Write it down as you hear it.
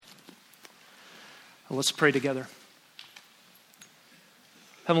Well, let's pray together.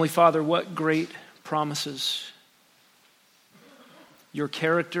 Heavenly Father, what great promises. Your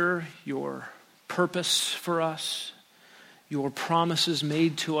character, your purpose for us, your promises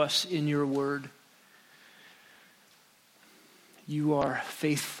made to us in your word. You are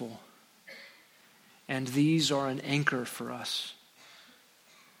faithful, and these are an anchor for us,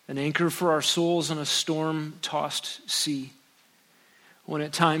 an anchor for our souls in a storm-tossed sea. When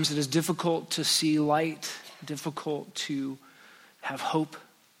at times it is difficult to see light, difficult to have hope,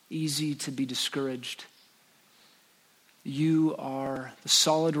 easy to be discouraged, you are the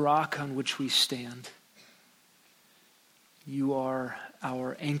solid rock on which we stand. You are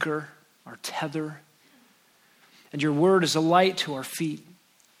our anchor, our tether, and your word is a light to our feet,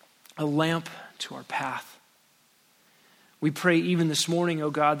 a lamp to our path. We pray even this morning, O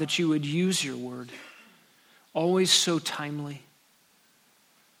God, that you would use your word, always so timely,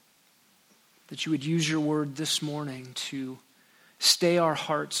 that you would use your word this morning to stay our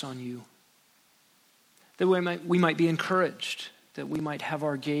hearts on you, that we might be encouraged, that we might have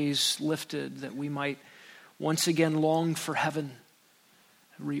our gaze lifted, that we might once again long for heaven,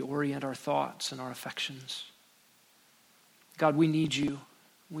 reorient our thoughts and our affections. God, we need you.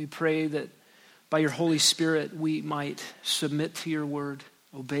 We pray that by your Holy Spirit we might submit to your word,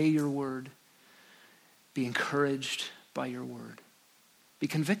 obey your word, be encouraged by your word, be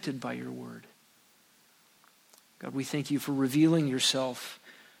convicted by your word. God, we thank you for revealing yourself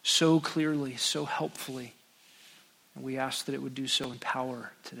so clearly, so helpfully. And we ask that it would do so in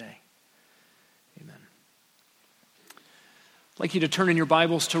power today. Amen. I'd like you to turn in your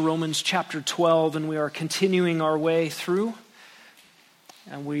Bibles to Romans chapter 12, and we are continuing our way through.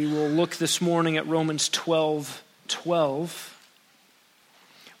 And we will look this morning at Romans 12:12.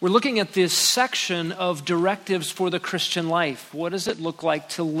 We're looking at this section of directives for the Christian life. What does it look like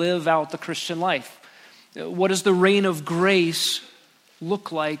to live out the Christian life? What does the reign of grace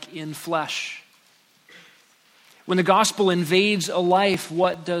look like in flesh? When the gospel invades a life,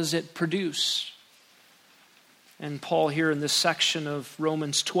 what does it produce? And Paul here in this section of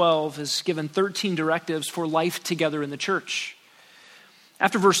Romans 12 has given 13 directives for life together in the church.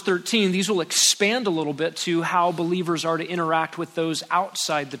 After verse 13, these will expand a little bit to how believers are to interact with those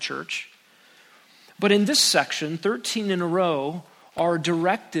outside the church. But in this section, 13 in a row, are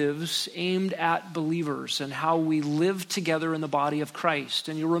directives aimed at believers and how we live together in the body of Christ.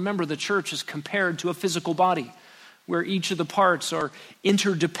 And you'll remember the church is compared to a physical body where each of the parts are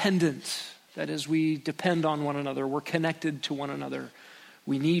interdependent. That is, we depend on one another. We're connected to one another.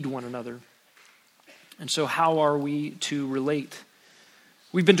 We need one another. And so how are we to relate?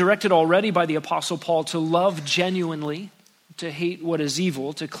 We've been directed already by the Apostle Paul to love genuinely, to hate what is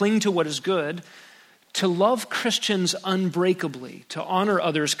evil, to cling to what is good, to love Christians unbreakably, to honor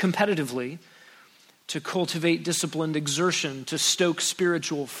others competitively, to cultivate disciplined exertion, to stoke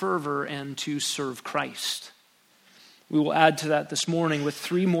spiritual fervor, and to serve Christ. We will add to that this morning with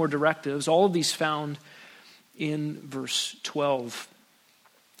 3 more directives, all of these found in verse 12.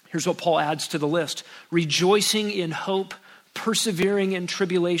 Here's what Paul adds to the list: rejoicing in hope, persevering in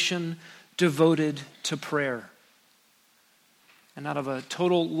tribulation, devoted to prayer. And out of a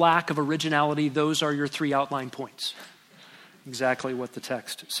total lack of originality, those are your 3 outline points. Exactly what the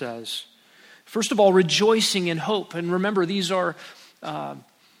text says. First of all, rejoicing in hope. And remember, these are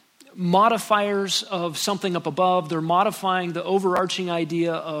modifiers of something up above. They're modifying the overarching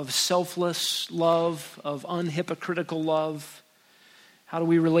idea of selfless love, of unhypocritical love. How do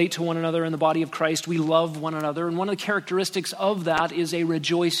we relate to one another in the body of Christ? We love one another. And one of the characteristics of that is a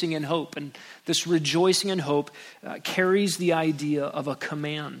rejoicing in hope. And this rejoicing in hope carries the idea of a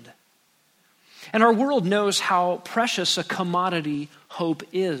command. And our world knows how precious a commodity hope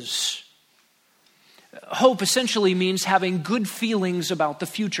is. Hope essentially means having good feelings about the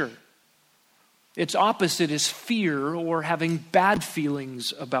future. Its opposite is fear, or having bad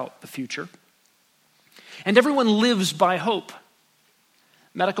feelings about the future. And everyone lives by hope.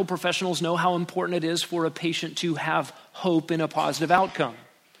 Medical professionals know how important it is for a patient to have hope in a positive outcome.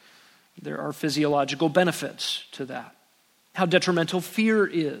 There are physiological benefits to that. How detrimental fear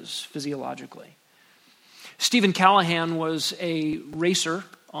is physiologically. Stephen Callahan was a racer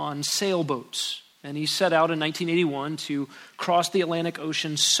on sailboats, and he set out in 1981 to cross the Atlantic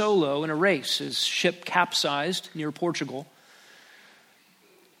Ocean solo in a race. His ship capsized near Portugal.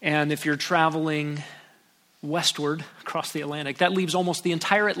 And if you're traveling westward across the Atlantic, that leaves almost the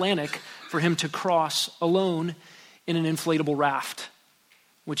entire Atlantic for him to cross alone in an inflatable raft,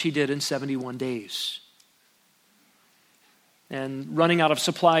 which he did in 71 days. And running out of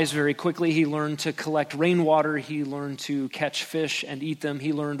supplies very quickly, he learned to collect rainwater. He learned to catch fish and eat them.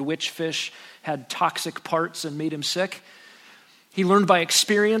 He learned which fish had toxic parts and made him sick. He learned by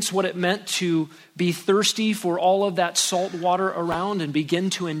experience what it meant to be thirsty for all of that salt water around and begin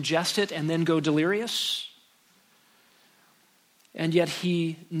to ingest it and then go delirious. And yet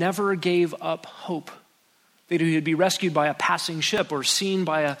he never gave up hope that he would be rescued by a passing ship or seen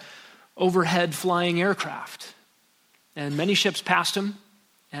by an overhead flying aircraft. And many ships passed him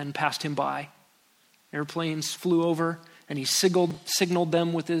and passed him by. Airplanes flew over and he signaled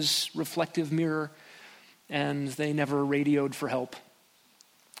them with his reflective mirror, and they never radioed for help.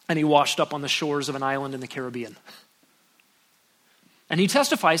 And he washed up on the shores of an island in the Caribbean. And he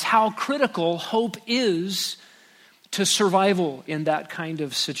testifies how critical hope is to survival in that kind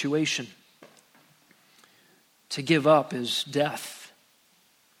of situation. To give up is death.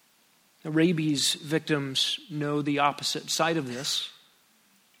 The rabies victims know the opposite side of this.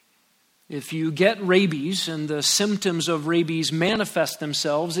 If you get rabies and the symptoms of rabies manifest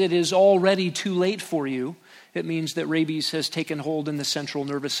themselves, it is already too late for you. It means that rabies has taken hold in the central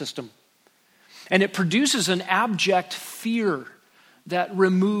nervous system. And it produces an abject fear that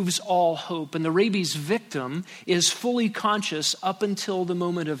removes all hope. And the rabies victim is fully conscious up until the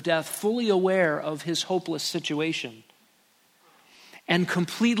moment of death, fully aware of his hopeless situation, and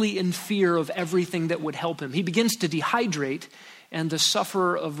completely in fear of everything that would help him. He begins to dehydrate, and the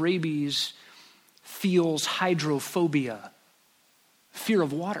sufferer of rabies feels hydrophobia, fear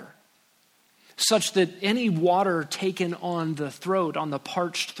of water, such that any water taken on the throat, on the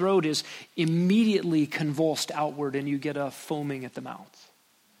parched throat, is immediately convulsed outward, and you get a foaming at the mouth.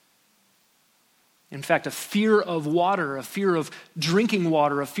 In fact, a fear of water, a fear of drinking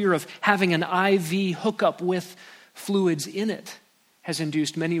water, a fear of having an IV hookup with fluids in it has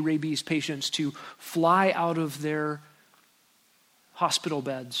induced many rabies patients to fly out of their hospital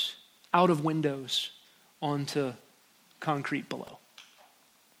beds, out of windows, onto concrete below.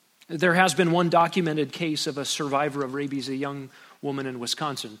 There has been one documented case of a survivor of rabies, a young woman in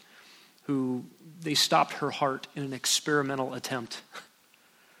Wisconsin, who they stopped her heart in an experimental attempt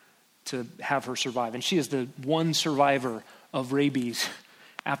to have her survive. And she is the one survivor of rabies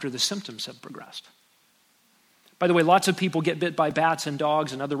after the symptoms have progressed. By the way, lots of people get bit by bats and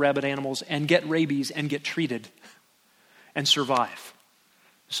dogs and other rabid animals and get rabies and get treated and survive.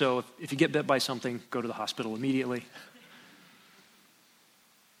 So if you get bit by something, go to the hospital immediately.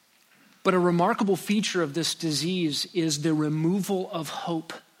 But a remarkable feature of this disease is the removal of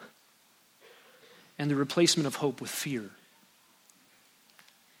hope and the replacement of hope with fear.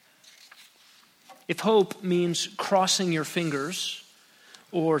 If hope means crossing your fingers,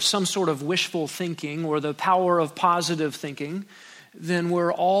 or some sort of wishful thinking, or the power of positive thinking, then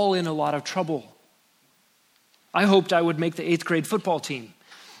we're all in a lot of trouble. I hoped I would make the 8th grade football team.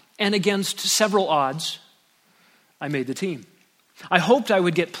 And against several odds, I made the team. I hoped I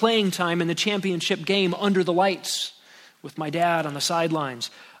would get playing time in the championship game under the lights with my dad on the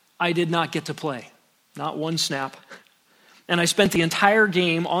sidelines. I did not get to play, not one snap. And I spent the entire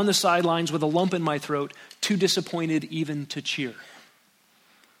game on the sidelines with a lump in my throat, too disappointed even to cheer.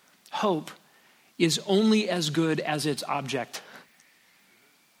 Hope is only as good as its object.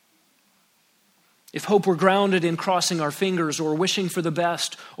 If hope were grounded in crossing our fingers or wishing for the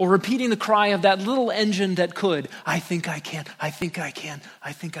best or repeating the cry of that little engine that could, I think I can, I think I can,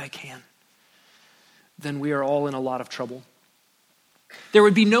 I think I can, then we are all in a lot of trouble. There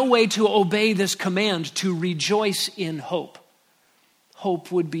would be no way to obey this command to rejoice in hope.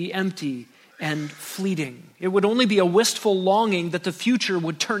 Hope would be empty and fleeting. It would only be a wistful longing that the future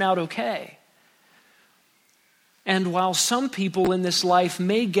would turn out okay. And while some people in this life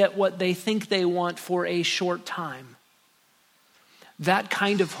may get what they think they want for a short time, that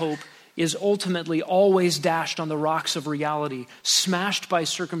kind of hope is ultimately always dashed on the rocks of reality, smashed by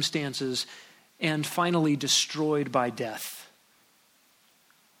circumstances, and finally destroyed by death.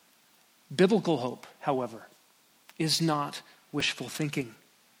 Biblical hope, however, is not wishful thinking.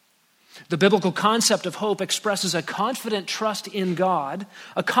 The biblical concept of hope expresses a confident trust in God,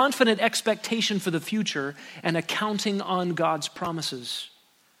 a confident expectation for the future, and a counting on God's promises.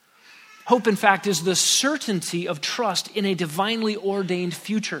 Hope, in fact, is the certainty of trust in a divinely ordained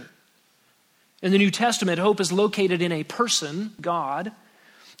future. In the New Testament, hope is located in a person, God,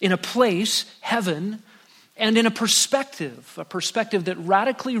 in a place, heaven, and in a perspective that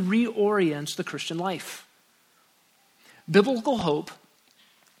radically reorients the Christian life. Biblical hope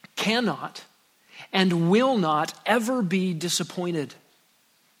cannot and will not ever be disappointed.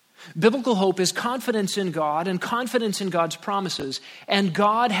 Biblical hope is confidence in God and confidence in God's promises, and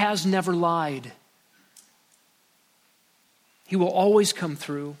God has never lied. He will always come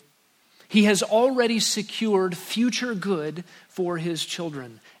through. He has already secured future good for his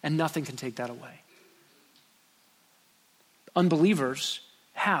children, and nothing can take that away. Unbelievers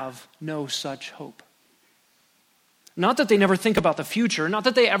have no such hope. Not that they never think about the future, not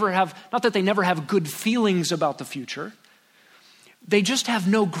that they never have good feelings about the future. They just have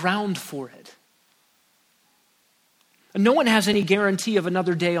no ground for it. And no one has any guarantee of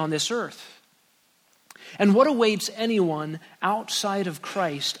another day on this earth. And what awaits anyone outside of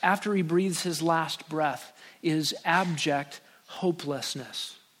Christ after he breathes his last breath is abject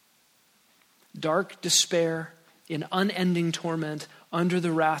hopelessness. Dark despair in unending torment under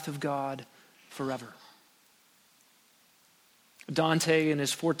the wrath of God forever. Dante, in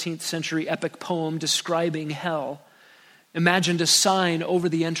his 14th century epic poem describing hell, imagined a sign over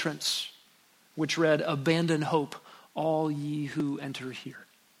the entrance which read, "Abandon hope, all ye who enter here."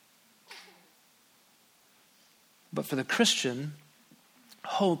 But for the Christian,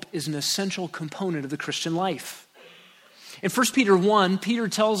 hope is an essential component of the Christian life. In 1 Peter 1, Peter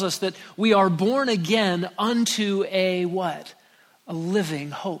tells us that we are born again unto a what? A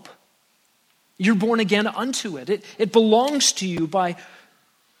living hope. You're born again unto it. It belongs to you by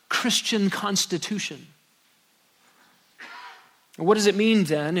Christian constitution. What does it mean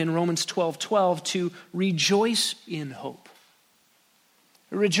then in Romans 12:12 to rejoice in hope?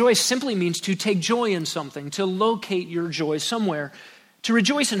 Rejoice simply means to take joy in something, to locate your joy somewhere. To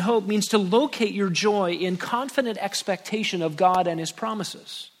rejoice in hope means to locate your joy in confident expectation of God and his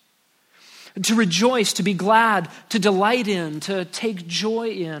promises. To rejoice, to be glad, to delight in, to take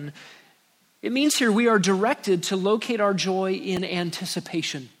joy in. It means here we are directed to locate our joy in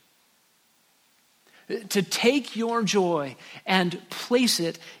anticipation. To take your joy and place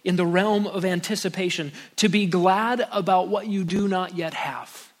it in the realm of anticipation. To be glad about what you do not yet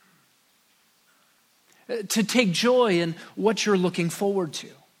have. To take joy in what you're looking forward to.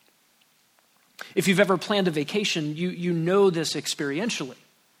 If you've ever planned a vacation, you know this experientially.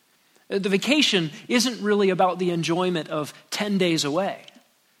 The vacation isn't really about the enjoyment of 10 days away.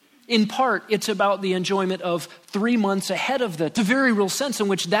 In part, it's about the enjoyment of 3 months ahead of that. The very real sense in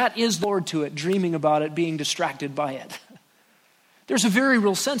which that is Lord to it, dreaming about it, being distracted by it. There's a very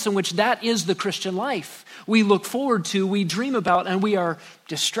real sense in which that is the Christian life. We look forward to, we dream about, and we are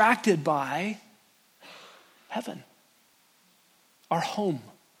distracted by heaven. Our home,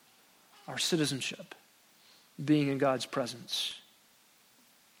 our citizenship, being in God's presence.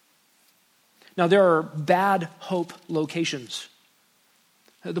 Now, there are bad hope locations.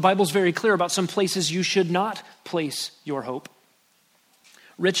 The Bible's very clear about some places you should not place your hope.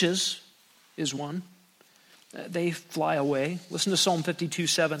 Riches is one. They fly away. Listen to Psalm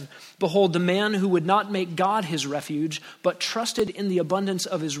 52:7. Behold, the man who would not make God his refuge, but trusted in the abundance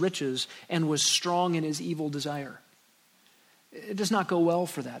of his riches and was strong in his evil desire. It does not go well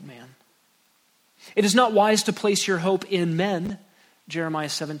for that man. It is not wise to place your hope in men. Jeremiah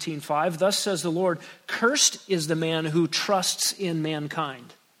 17:5, thus says the Lord, cursed is the man who trusts in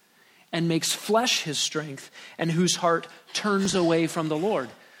mankind and makes flesh his strength and whose heart turns away from the Lord.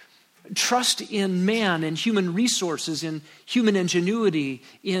 Trust in man, in human resources, in human ingenuity,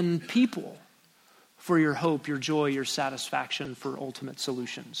 in people for your hope, your joy, your satisfaction, for ultimate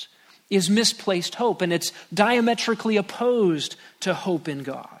solutions is misplaced hope, and it's diametrically opposed to hope in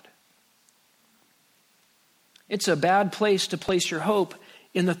God. It's a bad place to place your hope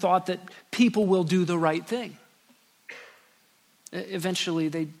in the thought that people will do the right thing. Eventually,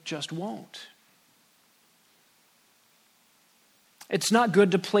 they just won't. It's not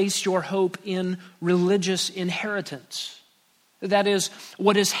good to place your hope in religious inheritance. That is,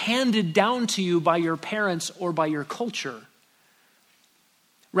 what is handed down to you by your parents or by your culture,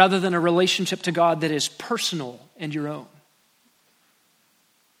 rather than a relationship to God that is personal and your own.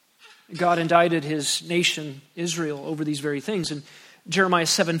 God indicted his nation, Israel, over these very things. In Jeremiah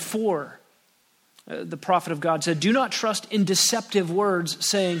 7:4, the prophet of God said, do not trust in deceptive words,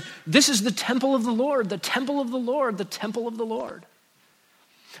 saying, this is the temple of the Lord, the temple of the Lord, the temple of the Lord.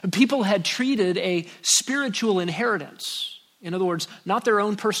 People had treated a spiritual inheritance, in other words, not their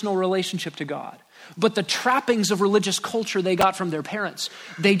own personal relationship to God, but the trappings of religious culture they got from their parents.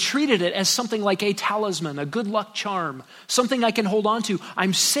 They treated it as something like a talisman, a good luck charm, something I can hold on to.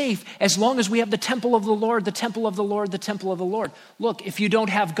 I'm safe as long as we have the temple of the Lord, the temple of the Lord, the temple of the Lord. Look, if you don't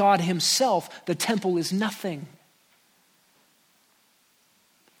have God himself, the temple is nothing.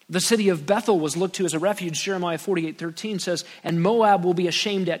 The city of Bethel was looked to as a refuge. Jeremiah 48:13 says, and Moab will be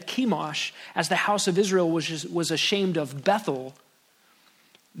ashamed at Chemosh as the house of Israel was ashamed of Bethel,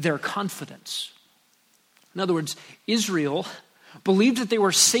 their confidence. In other words, Israel believed that they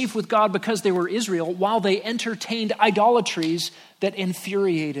were safe with God because they were Israel, while they entertained idolatries that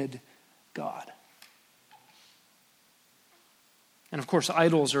infuriated God. And of course,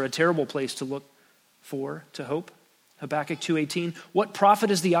 idols are a terrible place to look for, to hope. Habakkuk 2:18, what profit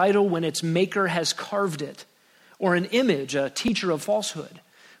is the idol when its maker has carved it, or an image, a teacher of falsehood?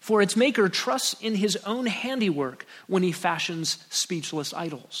 For its maker trusts in his own handiwork when he fashions speechless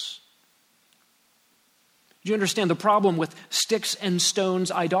idols. Do you understand the problem with sticks and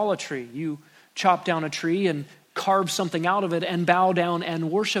stones idolatry? You chop down a tree and carve something out of it and bow down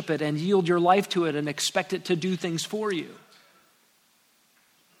and worship it and yield your life to it and expect it to do things for you.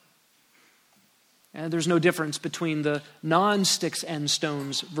 And there's no difference between the non-sticks and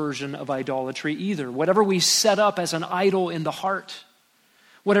stones version of idolatry either. Whatever we set up as an idol in the heart,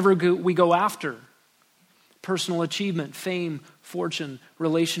 whatever we go after, personal achievement, fame, fortune,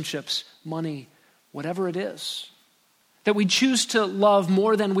 relationships, money, whatever it is, that we choose to love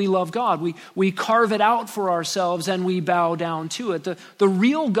more than we love God. We carve it out for ourselves and we bow down to it. The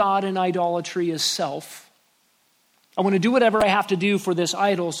real God in idolatry is self. I want to do whatever I have to do for this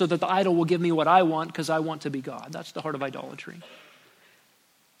idol so that the idol will give me what I want because I want to be God. That's the heart of idolatry.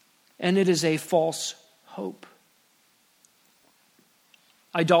 And it is a false hope.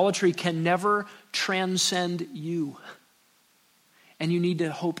 Idolatry can never transcend you. And you need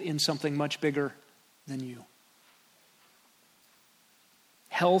to hope in something much bigger than you.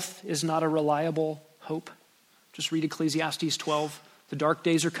 Health is not a reliable hope. Just read Ecclesiastes 12. The dark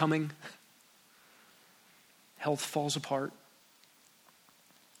days are coming. Health falls apart.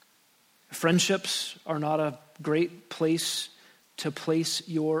 Friendships are not a great place to place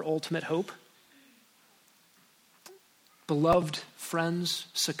your ultimate hope. Beloved friends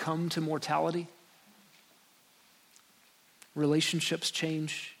succumb to mortality. Relationships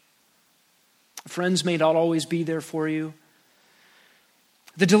change. Friends may not always be there for you.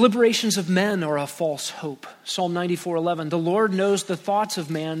 The deliberations of men are a false hope. Psalm 94:11. The Lord knows the thoughts of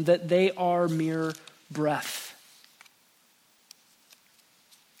man, that they are mere breath.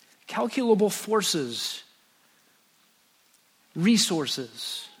 Calculable forces,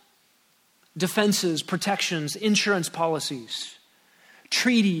 resources, defenses, protections, insurance policies,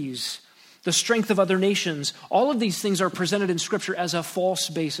 treaties, the strength of other nations, all of these things are presented in Scripture as a false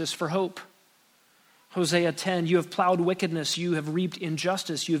basis for hope. Hosea 10, you have plowed wickedness, you have reaped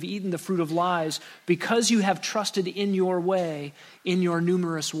injustice, you have eaten the fruit of lies, because you have trusted in your way, in your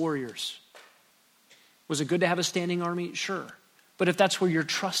numerous warriors. Was it good to have a standing army? Sure. But if that's where your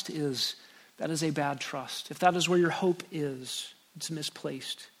trust is, that is a bad trust. If that is where your hope is, it's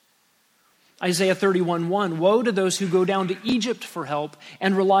misplaced. Isaiah 31:1, woe to those who go down to Egypt for help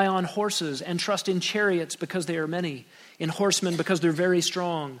and rely on horses and trust in chariots because they are many, in horsemen because they're very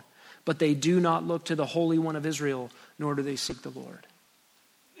strong, but they do not look to the Holy One of Israel, nor do they seek the Lord.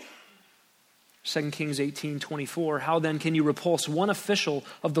 2 Kings 18:24, how then can you repulse one official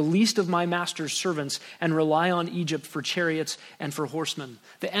of the least of my master's servants and rely on Egypt for chariots and for horsemen?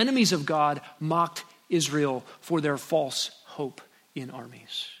 The enemies of God mocked Israel for their false hope in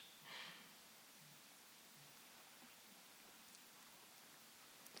armies.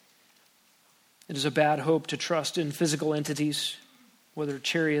 It is a bad hope to trust in physical entities, whether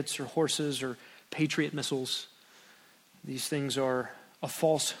chariots or horses or Patriot missiles. These things are a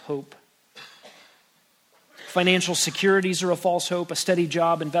false hope. Financial securities are a false hope, a steady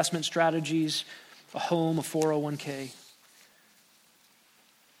job, investment strategies, a home, a 401k.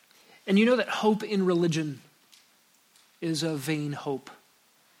 And you know that hope in religion is a vain hope.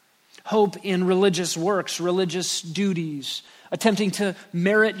 Hope in religious works, religious duties, attempting to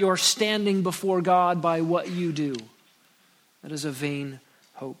merit your standing before God by what you do. That is a vain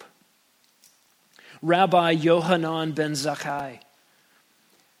hope. Rabbi Yohanan ben Zakkai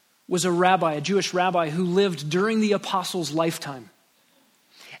was a rabbi, a Jewish rabbi who lived during the apostles' lifetime.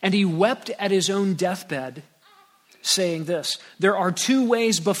 And he wept at his own deathbed, saying this, there are two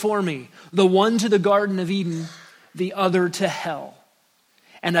ways before me, the one to the Garden of Eden, the other to hell.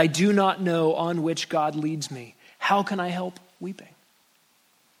 And I do not know on which God leads me. How can I help weeping?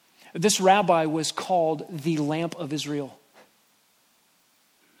 This rabbi was called the Lamp of Israel.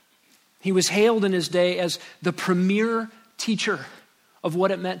 He was hailed in his day as the premier teacher of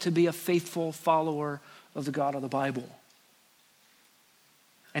what it meant to be a faithful follower of the God of the Bible.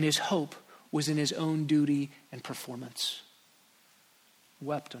 And his hope was in his own duty and performance.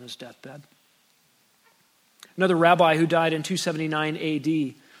 Wept on his deathbed. Another rabbi who died in 279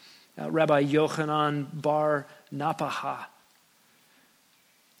 AD, Rabbi Yochanan bar Napaha.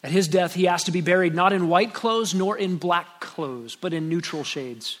 At his death, he asked to be buried not in white clothes nor in black clothes, but in neutral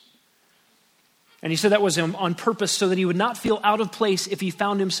shades. And he said that was on purpose so that he would not feel out of place if he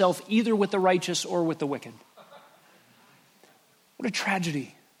found himself either with the righteous or with the wicked. What a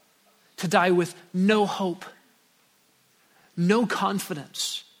tragedy to die with no hope, no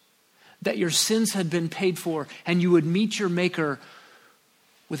confidence that your sins had been paid for and you would meet your Maker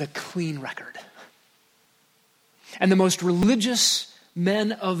with a clean record. And the most religious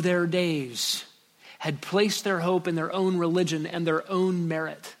men of their days had placed their hope in their own religion and their own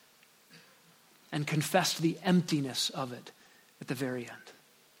merit and confessed the emptiness of it at the very end.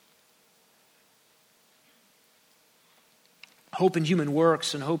 Hope in human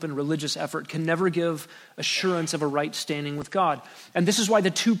works and hope in religious effort can never give assurance of a right standing with God. And this is why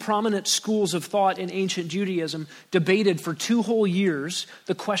the two prominent schools of thought in ancient Judaism debated for 2 whole years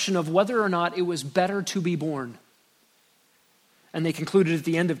the question of whether or not it was better to be born. And they concluded at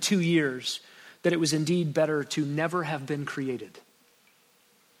the end of 2 years that it was indeed better to never have been created.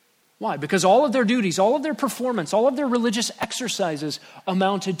 Why? Because all of their duties, all of their performance, all of their religious exercises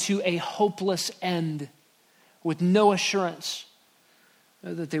amounted to a hopeless end with no assurance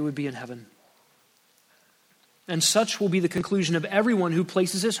that they would be in heaven. And such will be the conclusion of everyone who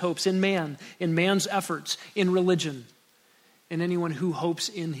places his hopes in man, in man's efforts, in religion, in anyone who hopes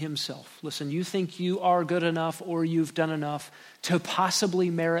in himself. Listen, you think you are good enough or you've done enough to possibly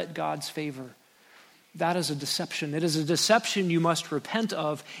merit God's favor. That is a deception. It is a deception you must repent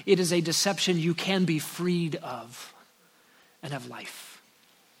of. It is a deception you can be freed of and have life.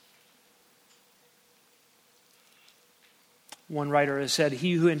 One writer has said,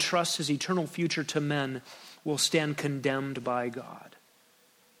 "He who entrusts his eternal future to men will stand condemned by God."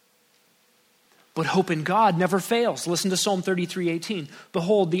 But hope in God never fails. Listen to Psalm 33:18.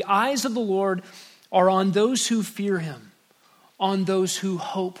 "Behold, the eyes of the Lord are on those who fear him, on those who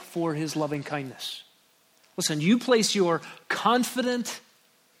hope for his loving kindness." Listen, you place your confident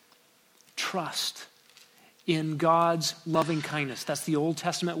trust in God's loving kindness. That's the Old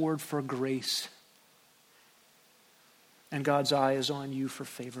Testament word for grace. And God's eye is on you for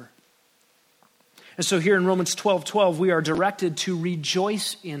favor. And so here in Romans 12:12, we are directed to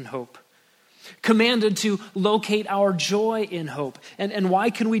rejoice in hope, commanded to locate our joy in hope. And why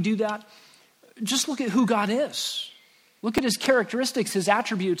can we do that? Just look at who God is. Look at his characteristics, his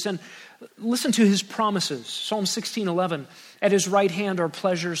attributes, and listen to his promises. Psalm 16:11, "At his right hand are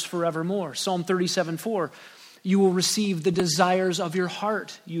pleasures forevermore." Psalm 37:4, "You will receive the desires of your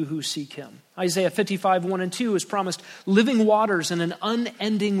heart, you who seek him." Isaiah 55:1-2 is promised living waters and an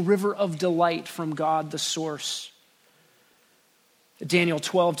unending river of delight from God the source. Daniel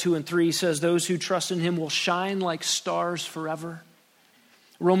 12:2-3 says, "Those who trust in him will shine like stars forever."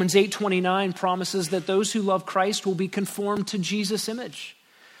 Romans 8:29 promises that those who love Christ will be conformed to Jesus' image.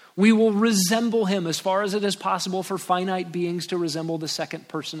 We will resemble him as far as it is possible for finite beings to resemble the second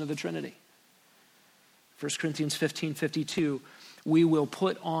person of the Trinity. 1 Corinthians 15:52, we will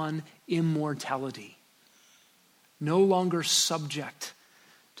put on immortality, no longer subject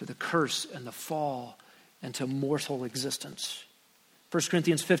to the curse and the fall and to mortal existence. 1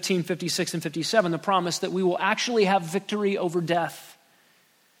 Corinthians 15:56-57, the promise that we will actually have victory over death.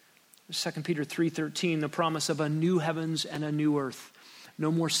 2 Peter 3:13, the promise of a new heavens and a new earth. No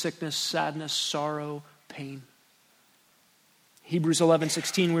more sickness, sadness, sorrow, pain. Hebrews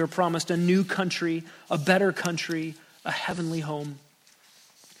 11:16, we are promised a new country, a better country, a heavenly home.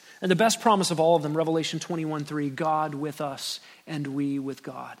 And the best promise of all of them, Revelation 21:3, God with us and we with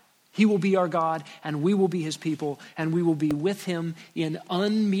God. He will be our God and we will be his people and we will be with him in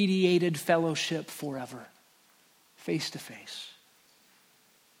unmediated fellowship forever, face to face.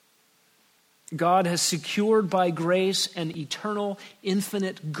 God has secured by grace an eternal,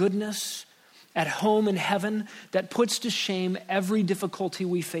 infinite goodness at home in heaven that puts to shame every difficulty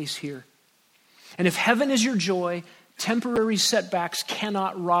we face here. And if heaven is your joy, temporary setbacks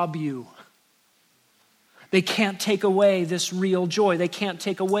cannot rob you. They can't take away this real joy. They can't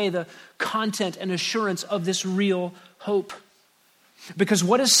take away the content and assurance of this real hope. Because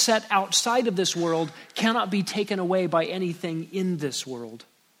what is set outside of this world cannot be taken away by anything in this world.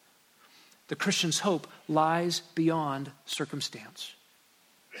 The Christian's hope lies beyond circumstance.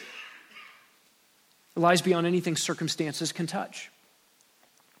 It lies beyond anything circumstances can touch.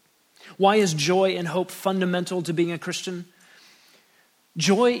 Why is joy and hope fundamental to being a Christian?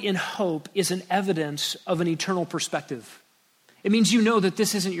 Joy in hope is an evidence of an eternal perspective. It means you know that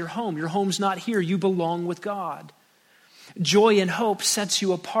this isn't your home. Your home's not here. You belong with God. Joy and hope sets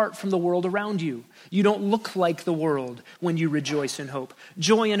you apart from the world around you. You don't look like the world when you rejoice in hope.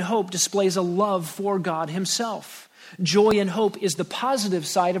 Joy and hope displays a love for God himself. Joy and hope is the positive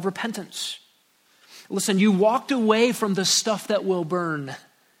side of repentance. Listen, you walked away from the stuff that will burn.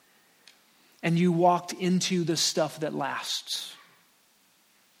 and you walked into the stuff that lasts.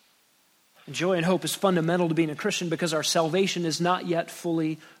 And joy and hope is fundamental to being a Christian because our salvation is not yet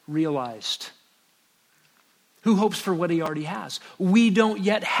fully realized. Who hopes for what he already has? We don't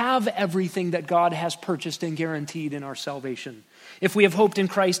yet have everything that God has purchased and guaranteed in our salvation. If we have hoped in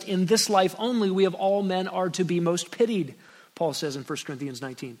Christ in this life only, we of all men are to be most pitied, Paul says in 1 Corinthians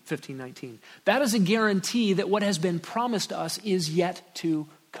 15:19. That is a guarantee that what has been promised us is yet to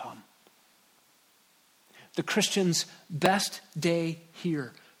come. The Christian's best day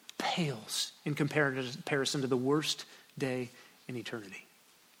here pales in comparison to the worst day in eternity.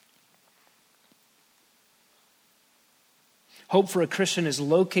 Hope for a Christian is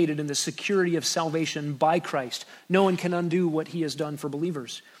located in the security of salvation by Christ. No one can undo what he has done for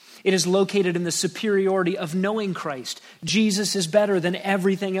believers. It is located in the superiority of knowing Christ. Jesus is better than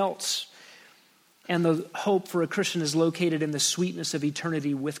everything else. And the hope for a Christian is located in the sweetness of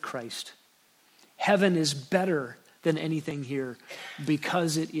eternity with Christ. Heaven is better than anything here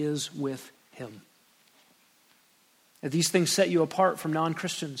because it is with him. Now, these things set you apart from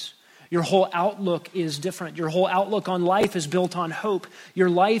non-Christians. Your whole outlook is different. Your whole outlook on life is built on hope. Your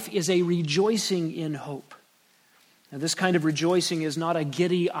life is a rejoicing in hope. Now, this kind of rejoicing is not a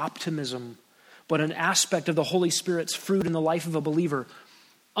giddy optimism, but an aspect of the Holy Spirit's fruit in the life of a believer,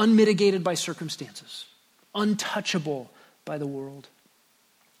 unmitigated by circumstances, untouchable by the world.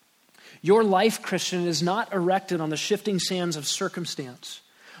 Your life, Christian, is not erected on the shifting sands of circumstance,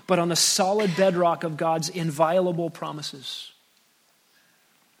 but on the solid bedrock of God's inviolable promises.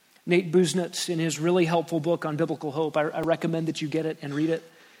 Nate Buznitz, in his really helpful book on biblical hope, I recommend that you get it and read it,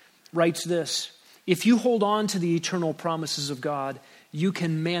 writes this: if you hold on to the eternal promises of God, you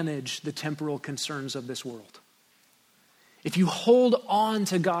can manage the temporal concerns of this world. If you hold on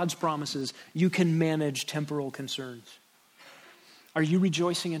to God's promises, you can manage temporal concerns. Are you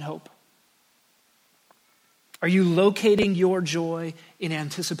rejoicing in hope? Are you locating your joy in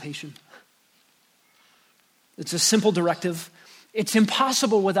anticipation? It's a simple directive. It's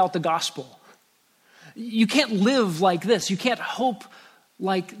impossible without the gospel. You can't live like this. You can't hope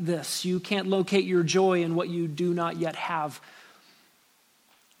like this. You can't locate your joy in what you do not yet have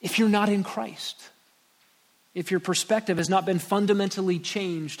if you're not in Christ. If your perspective has not been fundamentally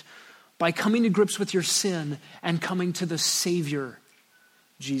changed by coming to grips with your sin and coming to the Savior,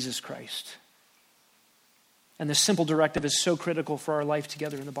 Jesus Christ. And this simple directive is so critical for our life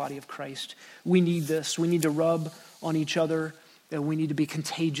together in the body of Christ. We need this. We need to rub on each other, and we need to be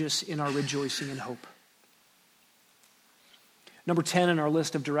contagious in our rejoicing and hope. Number 10 in our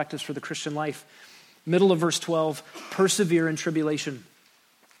list of directives for the Christian life, middle of verse 12, persevere in tribulation.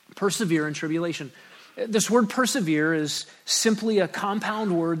 Persevere in tribulation. This word persevere is simply a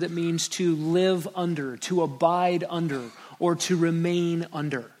compound word that means to live under, to abide under, or to remain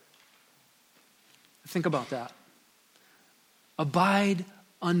under. Think about that. Abide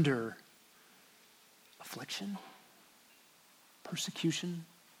under affliction, persecution,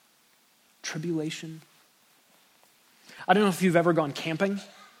 tribulation. I don't know if you've ever gone camping.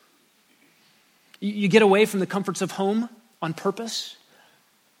 You get away from the comforts of home on purpose.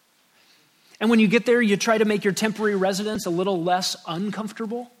 And when you get there, you try to make your temporary residence a little less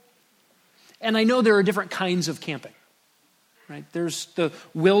uncomfortable. And I know there are different kinds of camping, right? There's the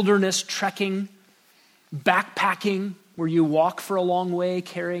wilderness trekking, backpacking, where you walk for a long way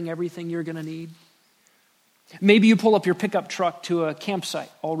carrying everything you're going to need. Maybe you pull up your pickup truck to a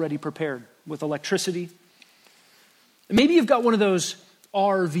campsite already prepared with electricity. Maybe you've got one of those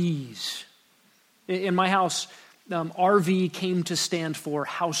RVs. In my house, RV came to stand for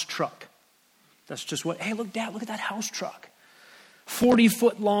house truck. That's just what, hey, look, Dad, look at that house truck.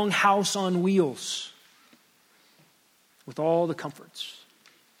 40-foot long house on wheels with all the comforts.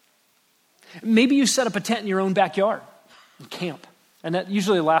 Maybe you set up a tent in your own backyard and camp. And that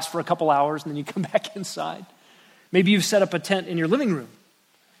usually lasts for a couple hours and then you come back inside. Maybe you've set up a tent in your living room.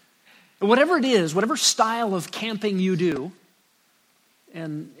 Whatever it is, whatever style of camping you do,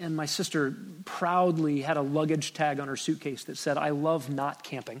 and my sister proudly had a luggage tag on her suitcase that said, I love not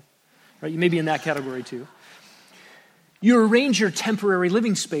camping. Right? You may be in that category too. You arrange your temporary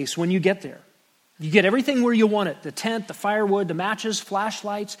living space when you get there. You get everything where you want it. The tent, the firewood, the matches,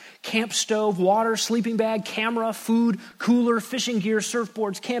 flashlights, camp stove, water, sleeping bag, camera, food, cooler, fishing gear,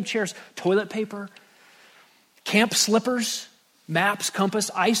 surfboards, camp chairs, toilet paper, camp slippers, maps,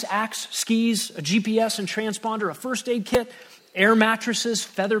 compass, ice axe, skis, a GPS and transponder, a first aid kit, air mattresses,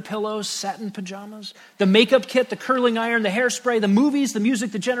 feather pillows, satin pajamas, the makeup kit, the curling iron, the hairspray, the movies, the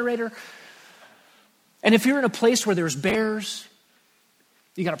music, the generator. And if you're in a place where there's bears,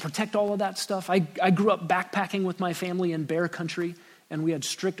 you got to protect all of that stuff. I grew up backpacking with my family in bear country and we had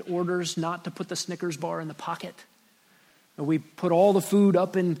strict orders not to put the Snickers bar in the pocket. And we put all the food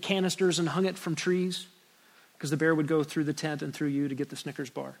up in canisters and hung it from trees because the bear would go through the tent and through you to get the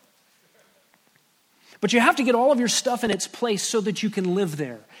Snickers bar. But you have to get all of your stuff in its place so that you can live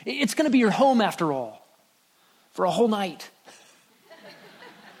there. It's going to be your home after all, for a whole night,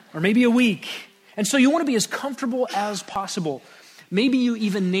 or maybe a week. And so you want to be as comfortable as possible. Maybe you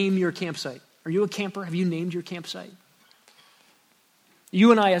even name your campsite. Are you a camper? Have you named your campsite?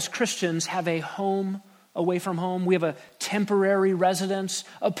 You and I as Christians have a home away from home. We have a temporary residence,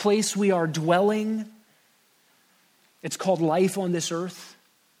 a place we are dwelling. It's called life on this earth.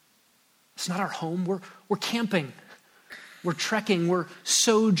 It's not our home. We're camping. We're trekking. We're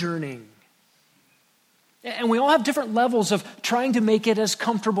sojourning. And we all have different levels of trying to make it as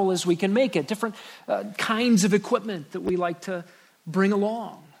comfortable as we can make it. Different kinds of equipment that we like to bring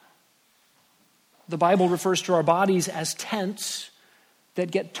along. The Bible refers to our bodies as tents that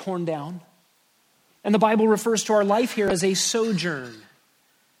get torn down. And the Bible refers to our life here as a sojourn.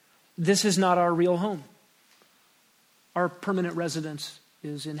 This is not our real home. Our permanent residence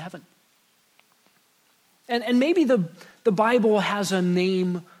is in heaven. And maybe the Bible has a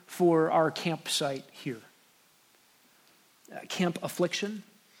name for our campsite here. Camp affliction,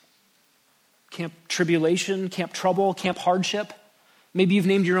 camp tribulation, camp trouble, camp hardship. Maybe you've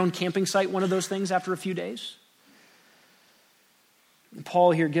named your own camping site one of those things after a few days. And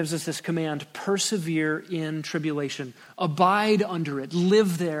Paul here gives us this command: persevere in tribulation, abide under it,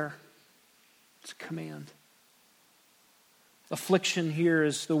 live there. It's a command. Affliction here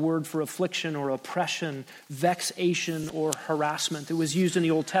is the word for affliction or oppression, vexation or harassment. It was used in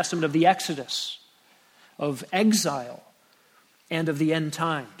the Old Testament of the Exodus, of exile, and of the end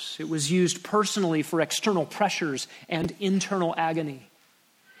times. It was used personally for external pressures and internal agony.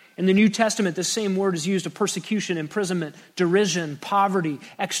 In the New Testament, the same word is used of persecution, imprisonment, derision, poverty,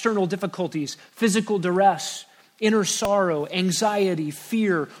 external difficulties, physical duress, inner sorrow, anxiety,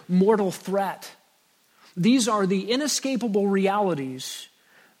 fear, mortal threat. These are the inescapable realities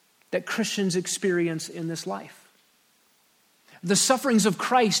that Christians experience in this life. The sufferings of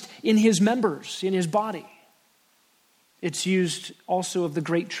Christ in his members, in his body. It's used also of the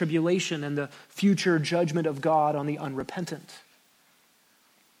great tribulation and the future judgment of God on the unrepentant.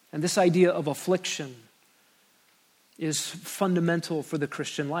 And this idea of affliction is fundamental for the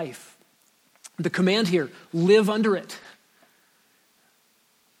Christian life. The command here, live under it,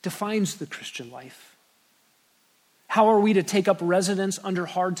 defines the Christian life. How are we to take up residence under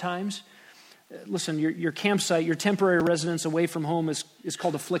hard times? Listen, your campsite, your temporary residence away from home is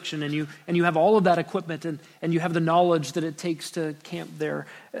called affliction, and you have all of that equipment and you have the knowledge that it takes to camp there.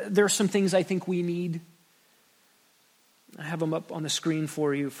 There are some things I think we need. I have them up on the screen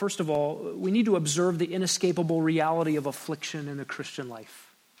for you. First of all, we need to observe the inescapable reality of affliction in the Christian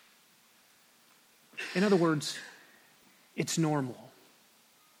life. In other words, it's normal.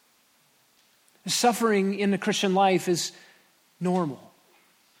 Suffering in the Christian life is normal.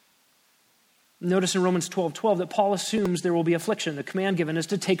 Notice in Romans 12:12 that Paul assumes there will be affliction. The command given is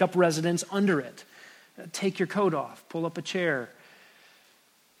to take up residence under it. Take your coat off, pull up a chair,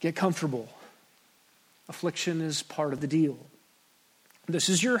 get comfortable. Affliction is part of the deal. This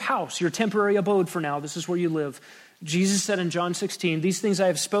is your house, your temporary abode for now. This is where you live. Jesus said in John 16, "These things I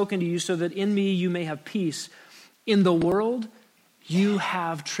have spoken to you so that in me you may have peace. In the world you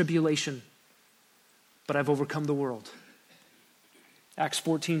have tribulation, but I've overcome the world." Acts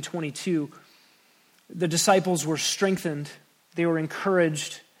 14:22, the disciples were strengthened. They were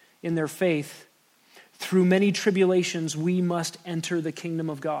encouraged in their faith. Through many tribulations, we must enter the kingdom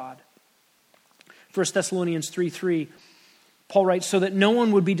of God. 1 Thessalonians 3:3, Paul writes, "So that no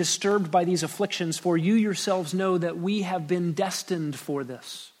one would be disturbed by these afflictions, for you yourselves know that we have been destined for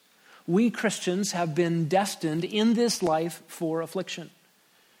this." We Christians have been destined in this life for affliction.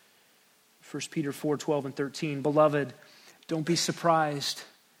 1 Peter 4:12 and 13, "Beloved, don't be surprised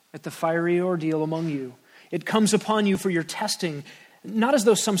at the fiery ordeal among you. It comes upon you for your testing, not as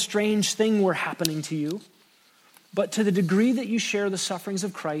though some strange thing were happening to you, but to the degree that you share the sufferings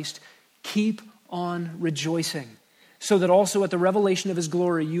of Christ, keep on rejoicing, so that also at the revelation of his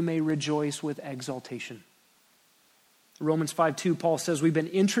glory you may rejoice with exultation." Romans 5:2, Paul says we've been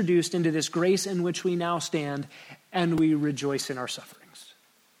introduced into this grace in which we now stand, and we rejoice in our sufferings.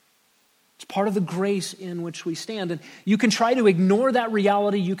 It's part of the grace in which we stand. And you can try to ignore that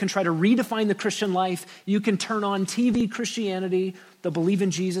reality. You can try to redefine the Christian life. You can turn on TV Christianity, the believe in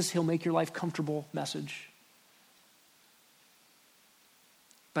Jesus, he'll make your life comfortable message.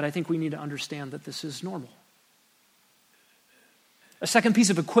 But I think we need to understand that this is normal. A second piece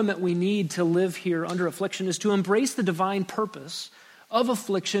of equipment we need to live here under affliction is to embrace the divine purpose of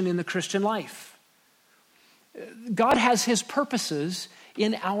affliction in the Christian life. God has his purposes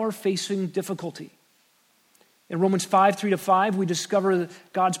in our facing difficulty. In Romans 5, 3-5, we discover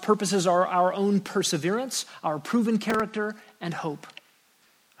that God's purposes are our own perseverance, our proven character, and hope.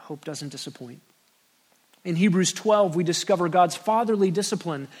 Hope doesn't disappoint. In Hebrews 12, we discover God's fatherly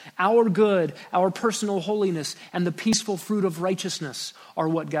discipline, our good, our personal holiness, and the peaceful fruit of righteousness are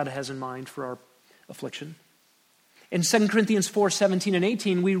what God has in mind for our affliction. In 2 Corinthians 4, 17 and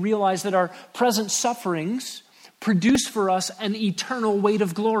 18, we realize that our present sufferings produce for us an eternal weight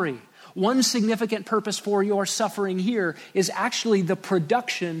of glory. One significant purpose for your suffering here is actually the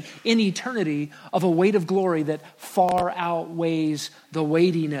production in eternity of a weight of glory that far outweighs the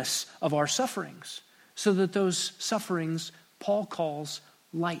weightiness of our sufferings, so that those sufferings Paul calls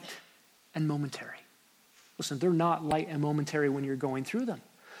light and momentary. Listen, they're not light and momentary when you're going through them.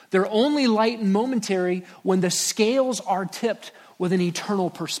 They're only light and momentary when the scales are tipped with an eternal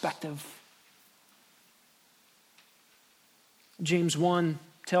perspective. James 1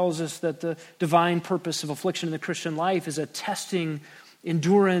 tells us that the divine purpose of affliction in the Christian life is a testing,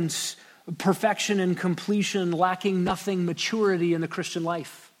 endurance, perfection and completion, lacking nothing, maturity in the Christian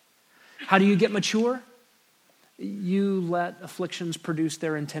life. How do you get mature? You let afflictions produce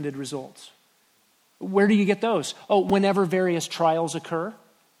their intended results. Where do you get those? Oh, whenever various trials occur.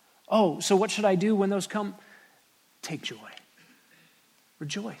 Oh, so what should I do when those come? Take joy.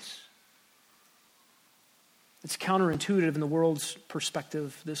 Rejoice. It's counterintuitive in the world's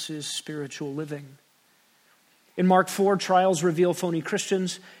perspective. This is spiritual living. In Mark 4, trials reveal phony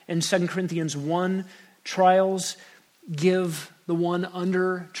Christians. In 2 Corinthians 1, trials give the one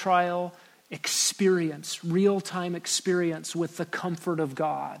under trial experience, real-time experience with the comfort of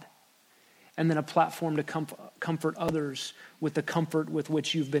God. And then a platform to comfort others with the comfort with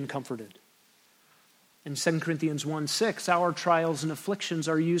which you've been comforted. In 2 Corinthians 1:6, our trials and afflictions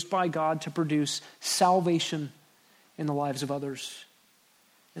are used by God to produce salvation in the lives of others.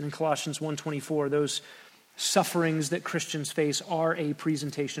 And in Colossians 1:24, those sufferings that Christians face are a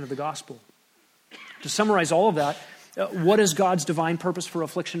presentation of the gospel. To summarize all of that, what is God's divine purpose for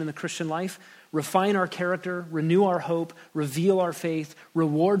affliction in the Christian life? Refine our character, renew our hope, reveal our faith,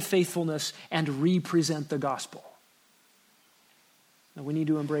 reward faithfulness, and represent the gospel. Now, we need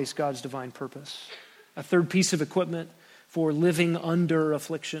to embrace God's divine purpose. A third piece of equipment for living under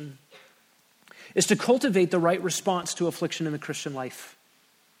affliction is to cultivate the right response to affliction in the Christian life.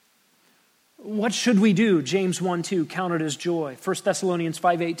 What should we do? James 1:2, count it as joy. 1 Thessalonians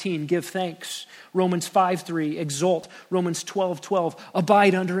 5:18, give thanks. Romans 5:3, exult. Romans 12:12,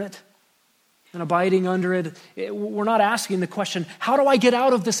 abide under it. And abiding under it, we're not asking the question, how do I get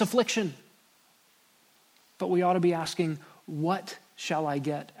out of this affliction? But we ought to be asking, what shall I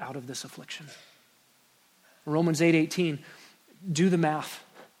get out of this affliction? Romans 8:18, do the math.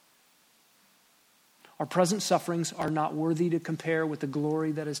 Our present sufferings are not worthy to compare with the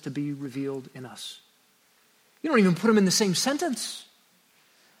glory that is to be revealed in us. You don't even put them in the same sentence.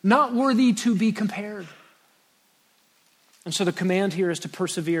 Not worthy to be compared. And so the command here is to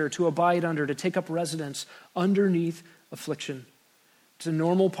persevere, to abide under, to take up residence underneath affliction. It's a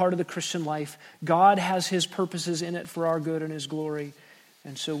normal part of the Christian life. God has his purposes in it for our good and his glory,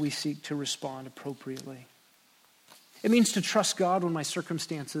 and so we seek to respond appropriately. It means to trust God when my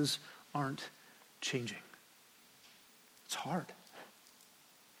circumstances aren't changing. It's hard.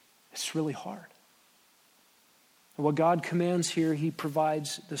 It's really hard. And what God commands here, he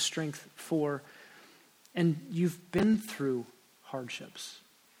provides the strength for. And you've been through hardships.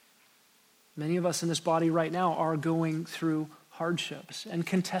 Many of us in this body right now are going through hardships and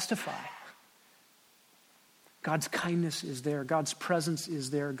can testify. God's kindness is there. God's presence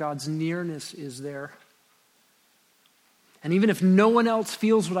is there. God's nearness is there. And even if no one else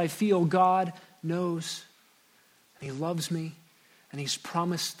feels what I feel, God knows. And he loves me. And he's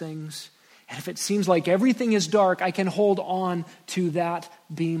promised things. And if it seems like everything is dark, I can hold on to that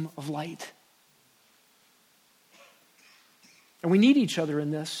beam of light. And we need each other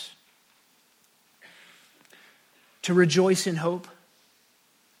in this. To rejoice in hope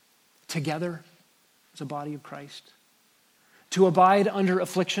together as a body of Christ. To abide under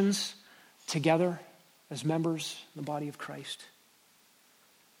afflictions together as members in the body of Christ.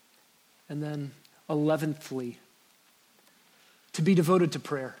 And then 11thly, to be devoted to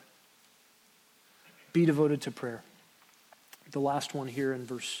prayer. Be devoted to prayer. The last one here in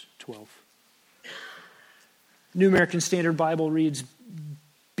verse 12. New American Standard Bible reads,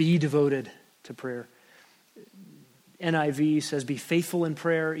 be devoted to prayer. NIV says, be faithful in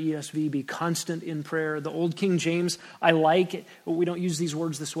prayer. ESV, be constant in prayer. The Old King James, I like it. We don't use these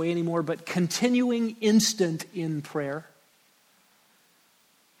words this way anymore, but continuing instant in prayer.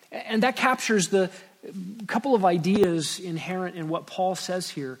 And that captures the couple of ideas inherent in what Paul says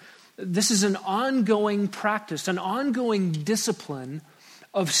here. This is an ongoing practice, an ongoing discipline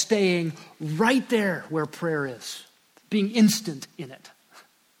of staying right there where prayer is, being instant in it.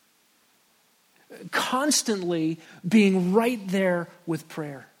 Constantly being right there with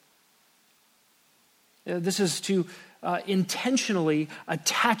prayer. This is to intentionally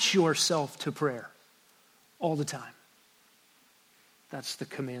attach yourself to prayer all the time. That's the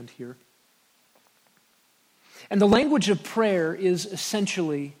command here. And the language of prayer is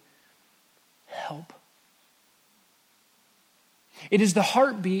essentially help. It is the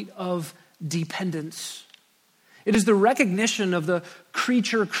heartbeat of dependence. It is the recognition of the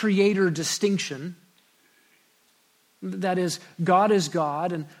creature-creator distinction. That is, God is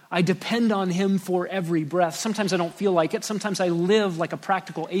God, and I depend on Him for every breath. Sometimes I don't feel like it. Sometimes I live like a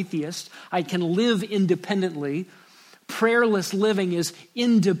practical atheist. I can live independently. Prayerless living is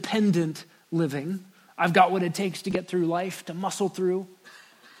independent living. I've got what it takes to get through life, to muscle through.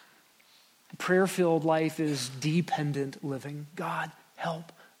 Prayer-filled life is dependent living. God,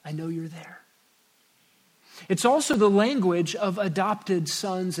 help. I know you're there. It's also the language of adopted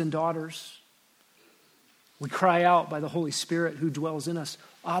sons and daughters. We cry out by the Holy Spirit who dwells in us,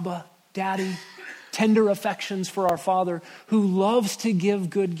 Abba, Daddy, tender affections for our Father who loves to give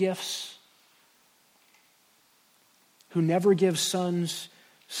good gifts, who never gives sons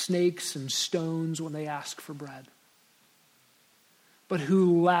snakes and stones when they ask for bread, but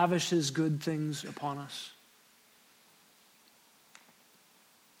who lavishes good things upon us.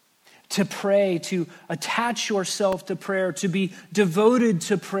 To pray, to attach yourself to prayer, to be devoted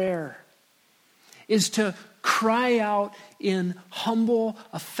to prayer, is to cry out in humble,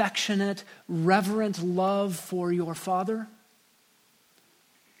 affectionate, reverent love for your Father.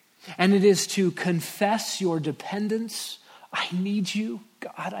 And it is to confess your dependence. I need you.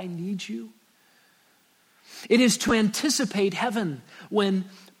 God, I need you. It is to anticipate heaven when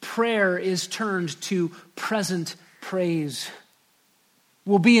prayer is turned to present praise.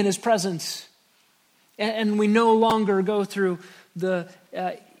 We'll be in His presence. And we no longer go through the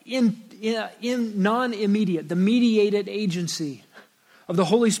non-immediate, the mediated agency of the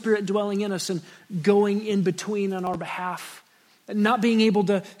Holy Spirit dwelling in us and going in between on our behalf, and not being able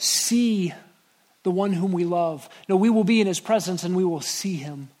to see the one whom we love. No, we will be in His presence and we will see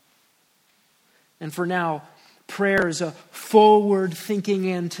Him. And for now, prayer is a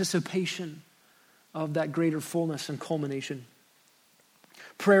forward-thinking anticipation of that greater fullness and culmination.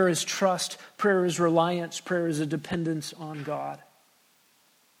 Prayer is trust. Prayer is reliance. Prayer is a dependence on God.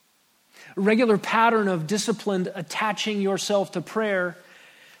 A regular pattern of disciplined attaching yourself to prayer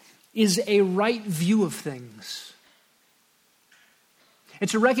is a right view of things.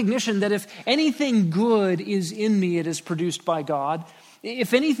 It's a recognition that if anything good is in me, it is produced by God.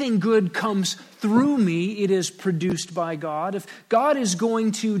 If anything good comes through me, it is produced by God. If God is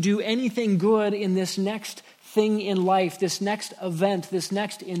going to do anything good in this next thing in life, this next event, this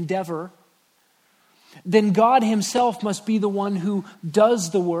next endeavor, then God Himself must be the one who does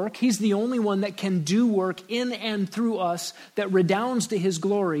the work. He's the only one that can do work in and through us that redounds to His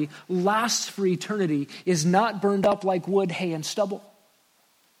glory, lasts for eternity, is not burned up like wood, hay, and stubble.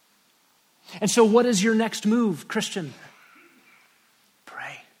 And so what is your next move, Christian?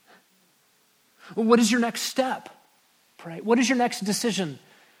 Pray. What is your next step? Pray. What is your next decision?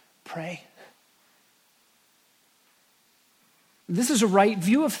 Pray. This is a right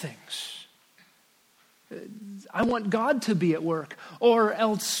view of things. I want God to be at work, or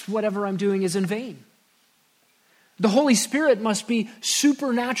else whatever I'm doing is in vain. The Holy Spirit must be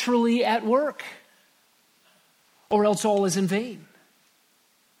supernaturally at work, or else all is in vain.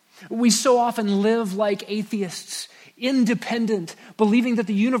 We so often live like atheists, independent, believing that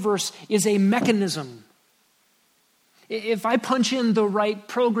the universe is a mechanism. If I punch in the right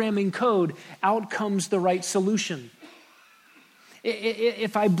programming code, out comes the right solution.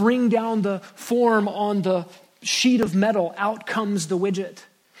 If I bring down the form on the sheet of metal, out comes the widget.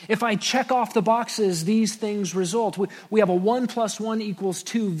 If I check off the boxes, these things result. We have a 1 + 1 =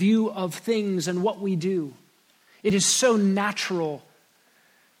 2 view of things and what we do. It is so natural,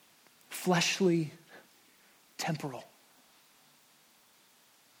 fleshly, temporal.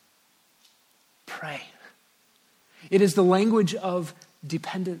 Pray. It is the language of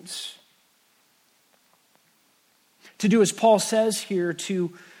dependence. To do as Paul says here,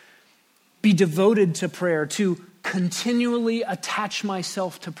 to be devoted to prayer, to continually attach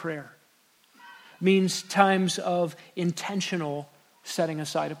myself to prayer, means times of intentional setting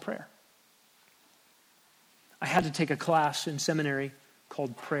aside of prayer. I had to take a class in seminary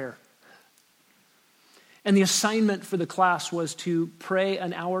called prayer. And the assignment for the class was to pray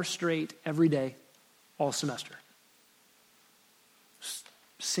an hour straight every day, all semester.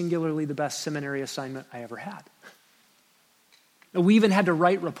 Singularly the best seminary assignment I ever had. We even had to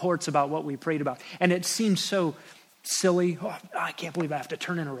write reports about what we prayed about. And it seemed so silly. Oh, I can't believe I have to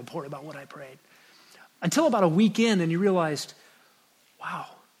turn in a report about what I prayed. Until about a week in, and you realized, wow,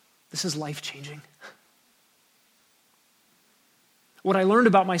 this is life-changing. What I learned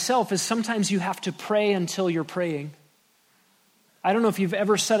about myself is sometimes you have to pray until you're praying. I don't know if you've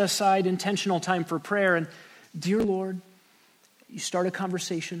ever set aside intentional time for prayer and, dear Lord, you start a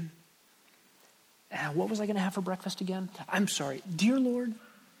conversation. What was I going to have for breakfast again? I'm sorry. Dear Lord.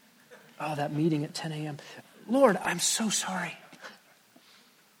 Oh, that meeting at 10 a.m. Lord, I'm so sorry.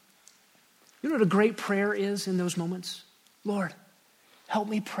 You know what a great prayer is in those moments? Lord, help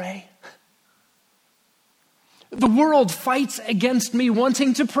me pray. The world fights against me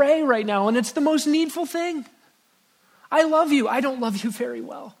wanting to pray right now, and it's the most needful thing. I love you. I don't love you very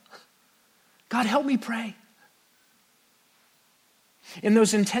well. God, help me pray. In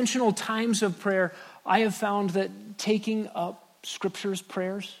those intentional times of prayer, I have found that taking up Scripture's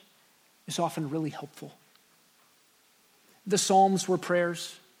prayers is often really helpful. The Psalms were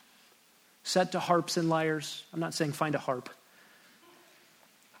prayers set to harps and lyres. I'm not saying find a harp.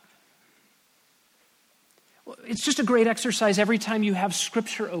 It's just a great exercise every time you have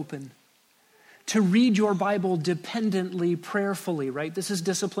Scripture open to read your Bible dependently, prayerfully, right? This is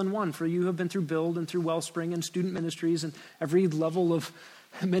discipline 1 for you who have been through Build and through Wellspring and student ministries and every level of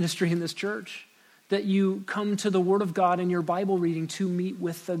ministry in this church, that you come to the Word of God in your Bible reading to meet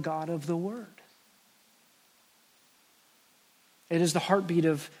with the God of the Word. It is the heartbeat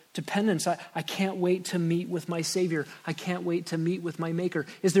of dependence. I can't wait to meet with my Savior. I can't wait to meet with my Maker.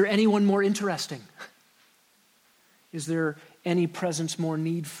 Is there anyone more interesting? Is there any presence more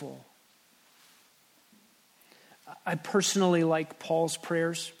needful? I personally like Paul's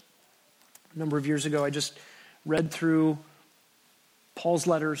prayers. A number of years ago, I just read through Paul's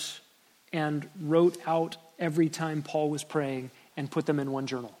letters and wrote out every time Paul was praying and put them in one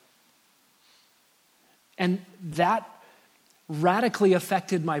journal. And that radically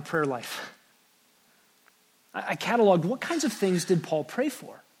affected my prayer life. I cataloged what kinds of things did Paul pray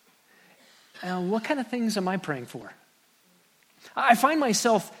for? And what kind of things am I praying for? I find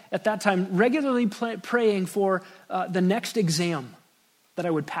myself at that time regularly praying for the next exam that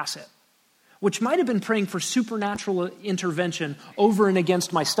I would pass it, which might have been praying for supernatural intervention over and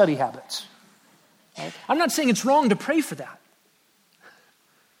against my study habits. Right? I'm not saying it's wrong to pray for that.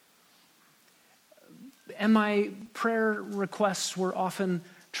 And my prayer requests were often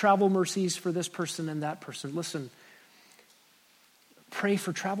travel mercies for this person and that person. Listen, pray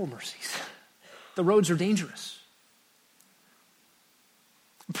for travel mercies. The roads are dangerous.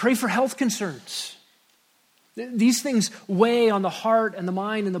 Pray for health concerns. These things weigh on the heart and the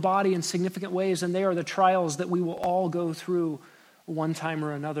mind and the body in significant ways, and they are the trials that we will all go through one time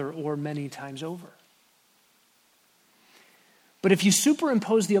or another or many times over. But if you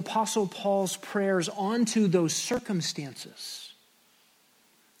superimpose the Apostle Paul's prayers onto those circumstances,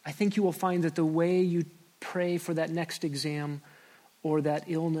 I think you will find that the way you pray for that next exam or that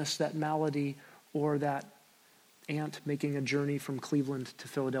illness, that malady, or that aunt making a journey from Cleveland to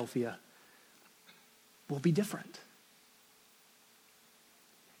Philadelphia will be different.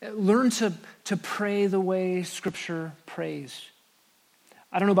 Learn to pray the way Scripture prays.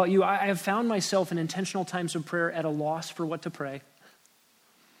 I don't know about you, I have found myself in intentional times of prayer at a loss for what to pray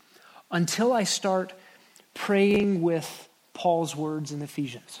until I start praying with Paul's words in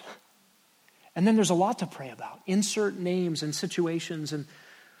Ephesians. And then there's a lot to pray about. Insert names and situations and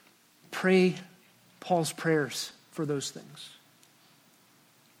pray Paul's prayers for those things.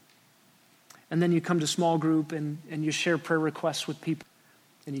 And then you come to small group and you share prayer requests with people.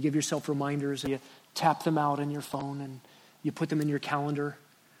 And you give yourself reminders and you tap them out in your phone and you put them in your calendar.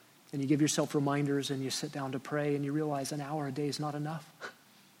 And you give yourself reminders and you sit down to pray and you realize an hour a day is not enough.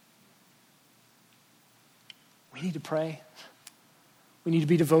 We need to pray. We need to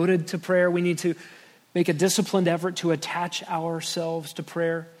be devoted to prayer. We need to make a disciplined effort to attach ourselves to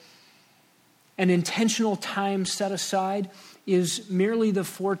prayer. An intentional time set aside is merely the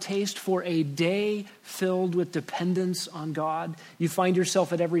foretaste for a day filled with dependence on God. You find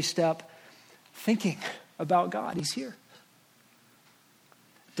yourself at every step thinking about God. He's here.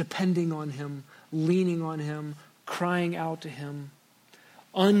 Depending on Him, leaning on Him, crying out to Him,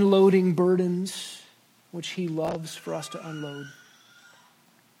 unloading burdens which He loves for us to unload.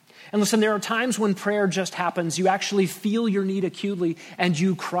 And listen, there are times when prayer just happens. You actually feel your need acutely and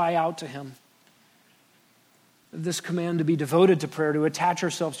you cry out to Him. This command to be devoted to prayer, to attach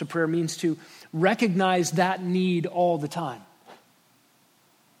ourselves to prayer, means to recognize that need all the time.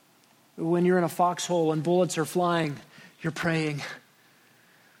 When you're in a foxhole and bullets are flying, you're praying.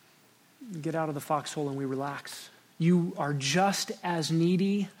 Get out of the foxhole and we relax. You are just as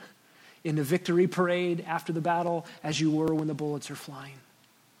needy in the victory parade after the battle as you were when the bullets are flying.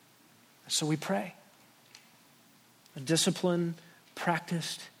 So we pray. A disciplined,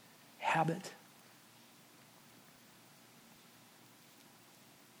 practiced habit.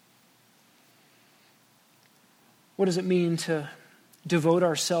 What does it mean to devote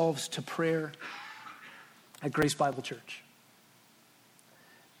ourselves to prayer at Grace Bible Church?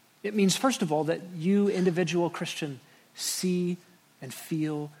 It means, first of all, that you, individual Christian, see and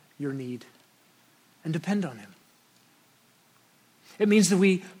feel your need and depend on him. It means that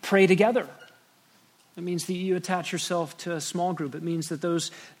we pray together. It means that you attach yourself to a small group. It means that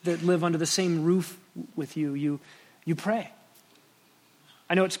those that live under the same roof with you pray.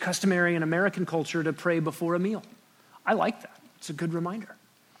 I know it's customary in American culture to pray before a meal. I like that. It's a good reminder.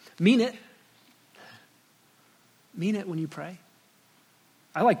 Mean it. Mean it when you pray.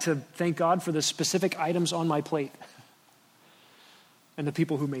 I like to thank God for the specific items on my plate and the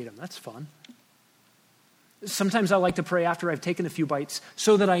people who made them. That's fun. Sometimes I like to pray after I've taken a few bites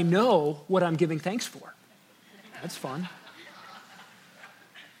so that I know what I'm giving thanks for. That's fun.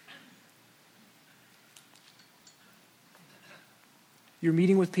 You're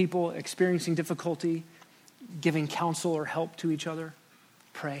meeting with people, experiencing difficulty, giving counsel or help to each other.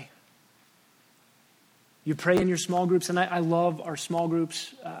 Pray. You pray in your small groups, and I love our small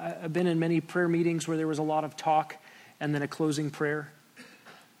groups. I've been in many prayer meetings where there was a lot of talk and then a closing prayer.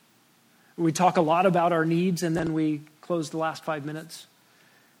 We talk a lot about our needs, and then we close the last 5 minutes.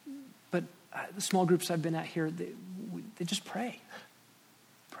 But the small groups I've been at here, they just pray.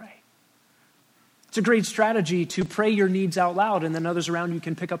 Pray. It's a great strategy to pray your needs out loud, and then others around you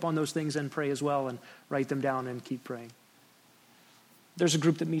can pick up on those things and pray as well and write them down and keep praying. There's a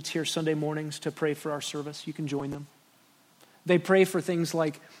group that meets here Sunday mornings to pray for our service. You can join them. They pray for things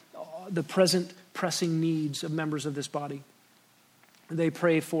like the present pressing needs of members of this body. They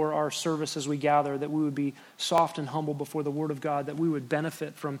pray for our service as we gather, that we would be soft and humble before the Word of God, that we would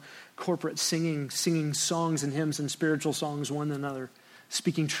benefit from corporate singing songs and hymns and spiritual songs one another,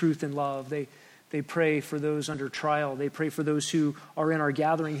 speaking truth in love. They pray for those under trial. They pray for those who are in our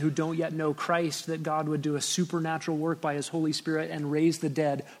gathering who don't yet know Christ, that God would do a supernatural work by his Holy Spirit and raise the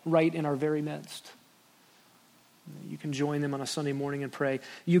dead right in our very midst. You can join them on a Sunday morning and pray.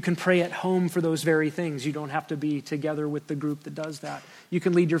 You can pray at home for those very things. You don't have to be together with the group that does that. You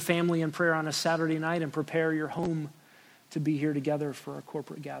can lead your family in prayer on a Saturday night and prepare your home to be here together for a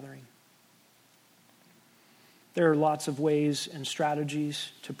corporate gathering. There are lots of ways and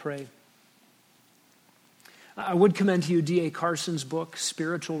strategies to pray. I would commend to you D.A. Carson's book,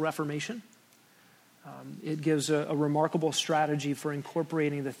 Spiritual Reformation. It gives a remarkable strategy for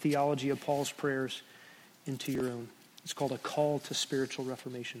incorporating the theology of Paul's prayers into your own. It's called A Call to Spiritual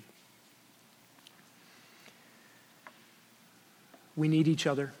Reformation. We need each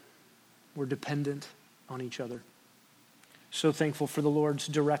other. We're dependent on each other. So thankful for the Lord's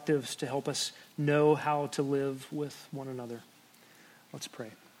directives to help us know how to live with one another. Let's pray.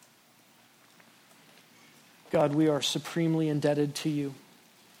 God, we are supremely indebted to you.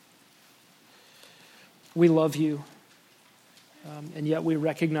 We love you, and yet we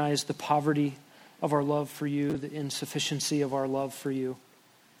recognize the poverty of our love for you, the insufficiency of our love for you.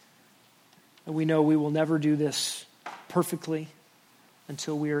 And we know we will never do this perfectly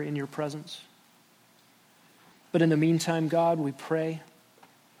until we are in your presence. But in the meantime, God, we pray,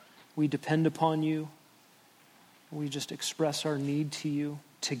 we depend upon you, we just express our need to you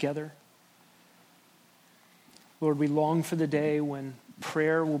together. Lord, we long for the day when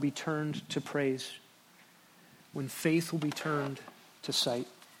prayer will be turned to praise, when faith will be turned to sight,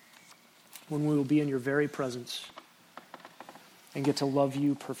 when we will be in your very presence and get to love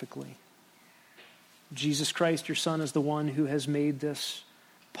you perfectly. Jesus Christ, your Son, is the one who has made this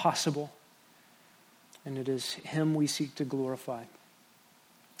possible, and it is him we seek to glorify.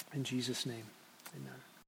 In Jesus' name, amen.